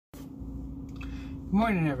Good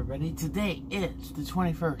morning, everybody. Today is the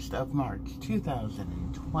 21st of March,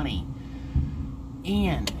 2020,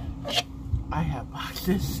 and I have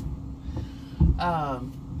boxes.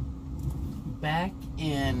 Back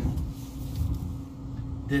in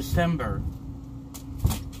December,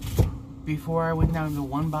 before I went down to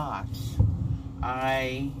one box,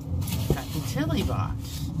 I got the chili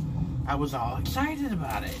box. I was all excited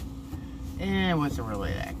about it, and it wasn't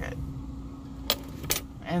really that good.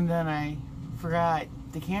 And then I forgot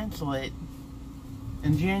to cancel it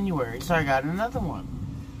in January, so I got another one.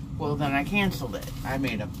 Well, then I canceled it. I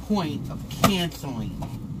made a point of canceling.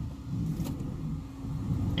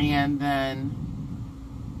 And then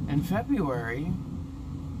in February,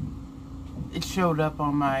 it showed up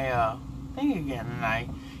on my thing again, and I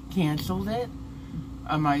canceled it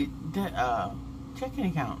on my checking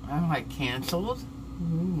account. I'm like, canceled?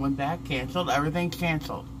 Went back, canceled, everything's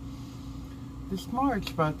canceled. This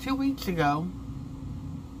March, about 2 weeks ago,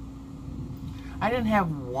 I didn't have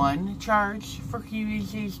one charge for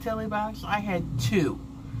Qvc's chili box. I had two.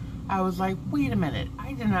 I was like, wait a minute,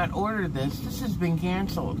 I did not order this. This has been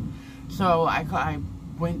canceled. So I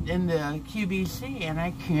went into Qvc and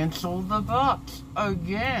I canceled the box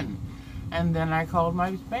again. And then I called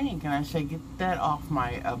my bank and I said, get that off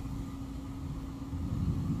my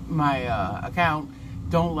account.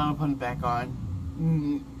 Don't let them put it back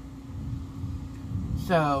on.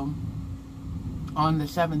 So, on the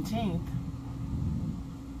 17th,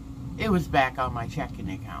 it was back on my checking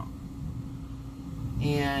account.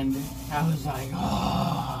 And I was like,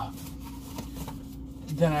 oh.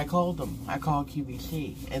 Then I called them. I called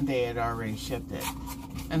QVC, and they had already shipped it.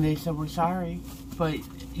 And they said, we're sorry, but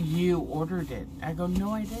you ordered it. I go,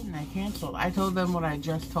 no, I didn't. I canceled. I told them what I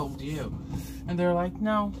just told you. And they're like,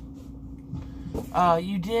 no.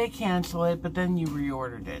 You did cancel it, but then you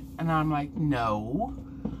reordered it. And I'm like, no,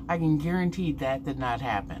 I can guarantee that did not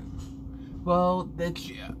happen. Well, that's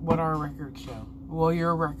what our records show. Well,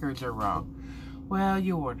 your records are wrong. Well,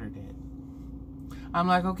 you ordered it. I'm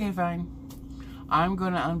like, okay, fine. I'm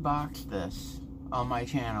going to unbox this on my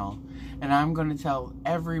channel, and I'm going to tell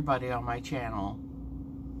everybody on my channel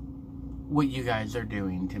what you guys are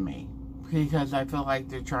doing to me. Because I feel like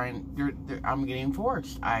I'm getting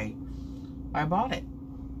forced. I bought it.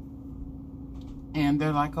 And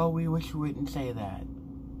they're like, oh, we wish you wouldn't say that.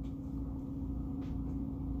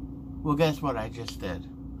 Well, guess what I just did?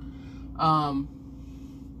 But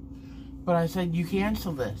I said, you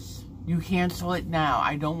cancel this. You cancel it now.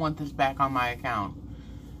 I don't want this back on my account.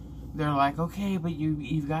 They're like, okay, but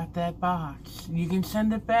you've got that box. You can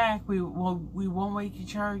send it back. We won't make you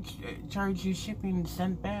charge you shipping and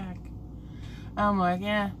send it back. I'm like,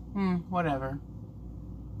 yeah, whatever.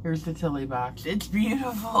 Here's the chili box. It's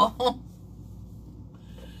beautiful.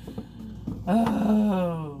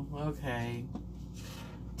 Oh, okay.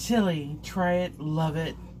 Chili, try it, love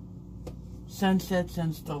it. Sunsets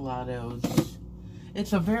and Stellados.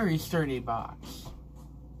 It's a very sturdy box.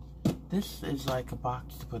 This is like a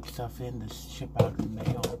box to put stuff in to ship out in the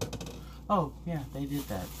mail. Oh, yeah, they did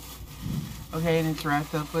that. Okay, and it's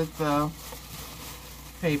wrapped up with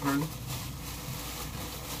paper.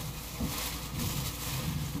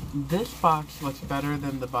 This box looks better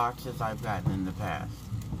than the boxes I've gotten in the past.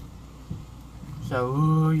 So,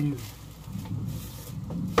 ooh, you.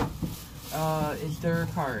 Is there a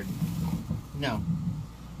card? No.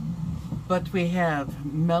 But we have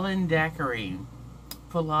melon daiquiri,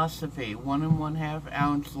 philosophy, 1 1/2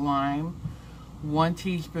 ounce lime, 1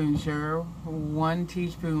 teaspoon sugar, 1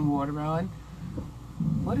 teaspoon watermelon.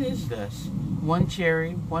 What is this? 1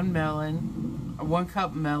 cherry, 1 melon, 1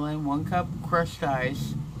 cup melon, 1 cup crushed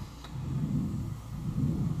ice.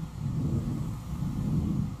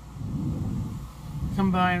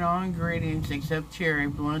 Combine all ingredients except cherry,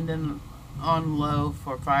 blend on low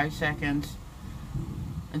for 5 seconds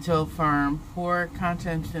until firm. Pour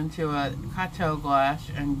contents into a cocktail glass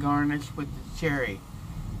and garnish with the cherry.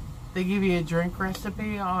 They give you a drink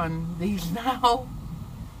recipe on these now.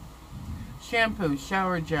 Shampoo,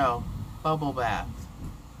 shower gel, bubble bath.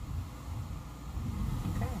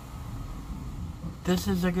 Okay. This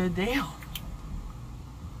is a good deal.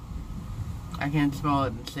 I can smell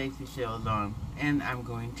it, and safety seal is on. And I'm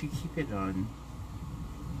going to keep it on.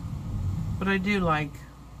 But I do like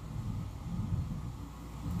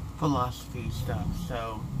philosophy stuff,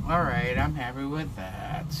 so alright, I'm happy with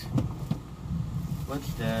that.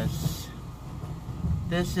 What's this?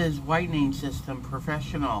 This is Whitening System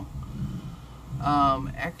Professional.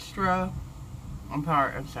 Powered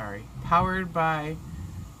by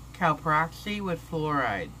Calproxy with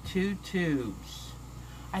fluoride. 2 tubes.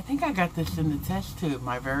 I think I got this in the test tube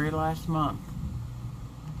my very last month.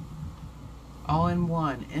 All in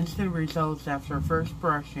one. Instant results after first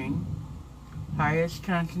brushing. Highest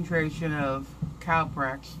concentration of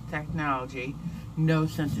Calprex technology. No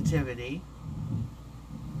sensitivity.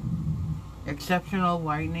 Exceptional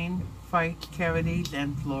whitening. Fights cavities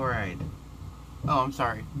and fluoride. Oh, I'm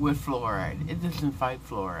sorry. With fluoride. It doesn't fight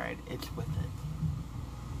fluoride. It's with it.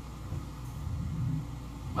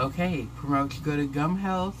 Okay. Promotes good gum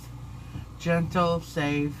health. Gentle,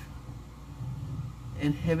 safe.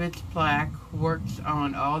 Inhibits plaque. Works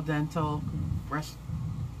on all dental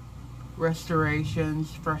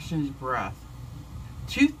restorations. Freshens breath.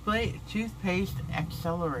 Toothpaste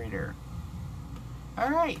accelerator.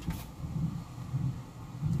 Alright.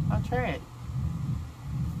 I'll try it.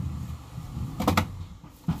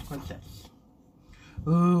 What's this?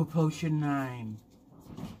 Ooh, potion 9.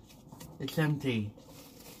 It's empty.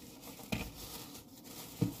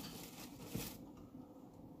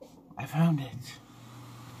 I found it.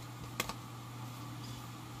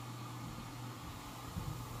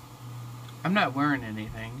 I'm not wearing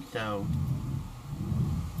anything, so...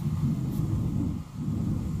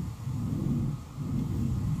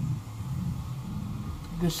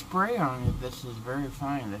 The spray on it, this is very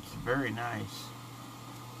fine. That's very nice.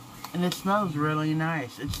 And it smells really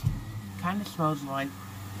nice. It kind of smells like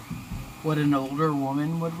what an older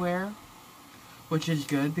woman would wear. Which is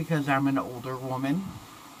good because I'm an older woman.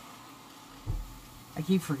 I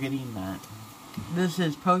keep forgetting that. This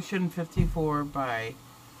is Potion 54 by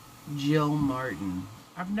Jill Martin.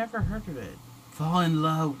 I've never heard of it. Fall in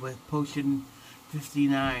Love with Potion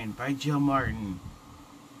 59 by Jill Martin.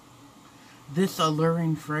 This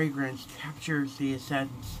alluring fragrance captures the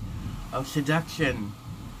essence of seduction,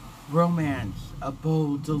 romance, a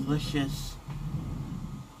bold, delicious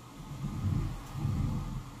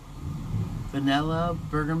vanilla,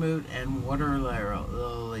 bergamot, and water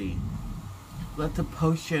lily. Let the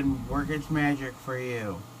potion work its magic for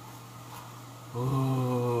you.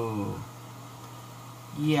 Ooh.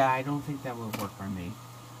 Yeah, I don't think that would work for me.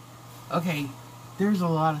 Okay, there's a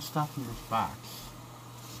lot of stuff in this box.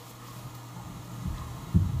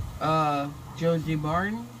 Josie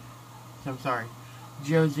Moran,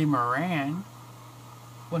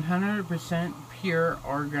 100% pure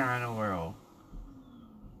argan oil.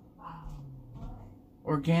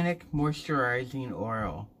 Organic moisturizing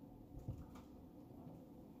oil.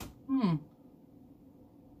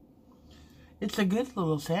 It's a good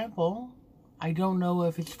little sample. I don't know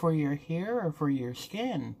if it's for your hair or for your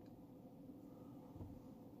skin.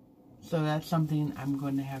 So that's something I'm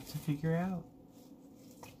going to have to figure out.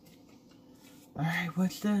 Alright,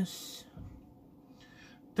 what's this?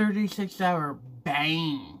 36-hour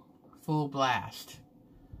bang full blast.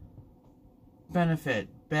 Benefit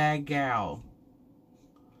Bad Gal.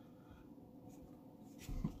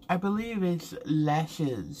 I believe it's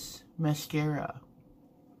Lashes mascara.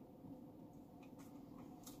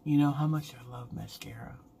 You know how much I love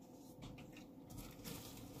mascara.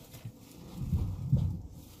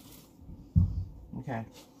 Okay.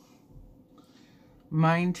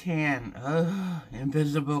 Mind Tan.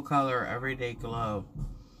 Invisible color, everyday glow.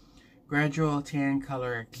 Gradual tan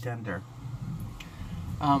color extender.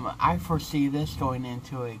 I foresee this going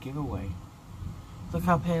into a giveaway. Look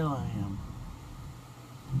how pale I am.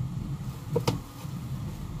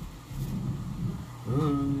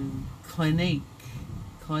 Ooh. Clinique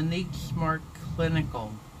Smart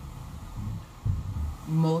Clinical.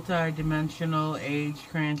 Multi-dimensional age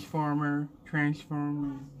transformer.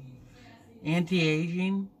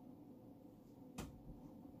 Anti-aging.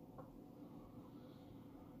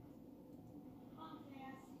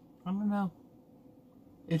 I don't know.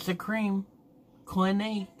 It's a cream.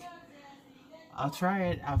 Clinique. I'll try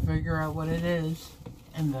it. I'll figure out what it is.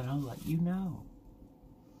 And then I'll let you know.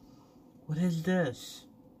 What is this?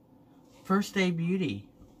 First Day Beauty.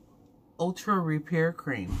 Ultra Repair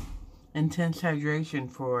Cream. Intense hydration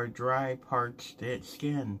for dry, parched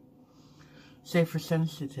skin. Safe for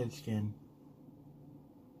sensitive skin.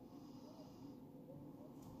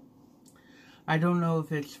 I don't know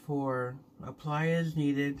if it's for apply as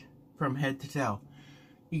needed from head to toe.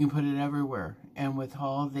 You can put it everywhere. And with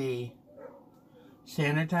all the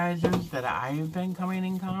sanitizers that I have been coming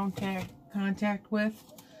in contact with,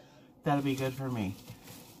 that'll be good for me.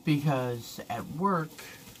 Because at work,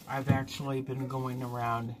 I've actually been going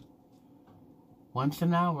around once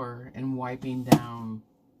an hour and wiping down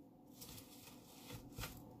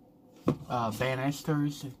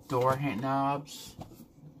banisters, door knobs,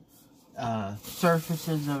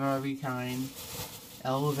 surfaces of every kind,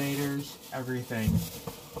 elevators, everything.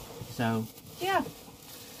 So, yeah.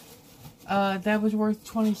 That was worth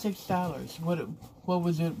 $26. What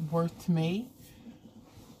was it worth to me?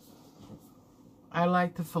 I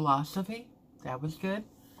like the philosophy. That was good.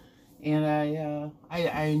 And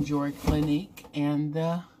I enjoy Clinique. And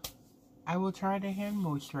I will try the hand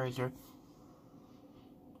moisturizer.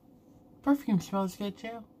 Perfume smells good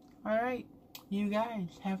too. Alright. You guys,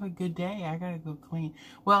 have a good day. I gotta go clean.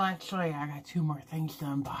 Well, actually, I got 2 more things to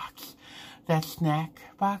unbox. That snack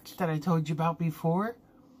box that I told you about before.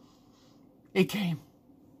 It came.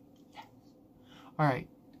 Yes. Alright.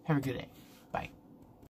 Have a good day.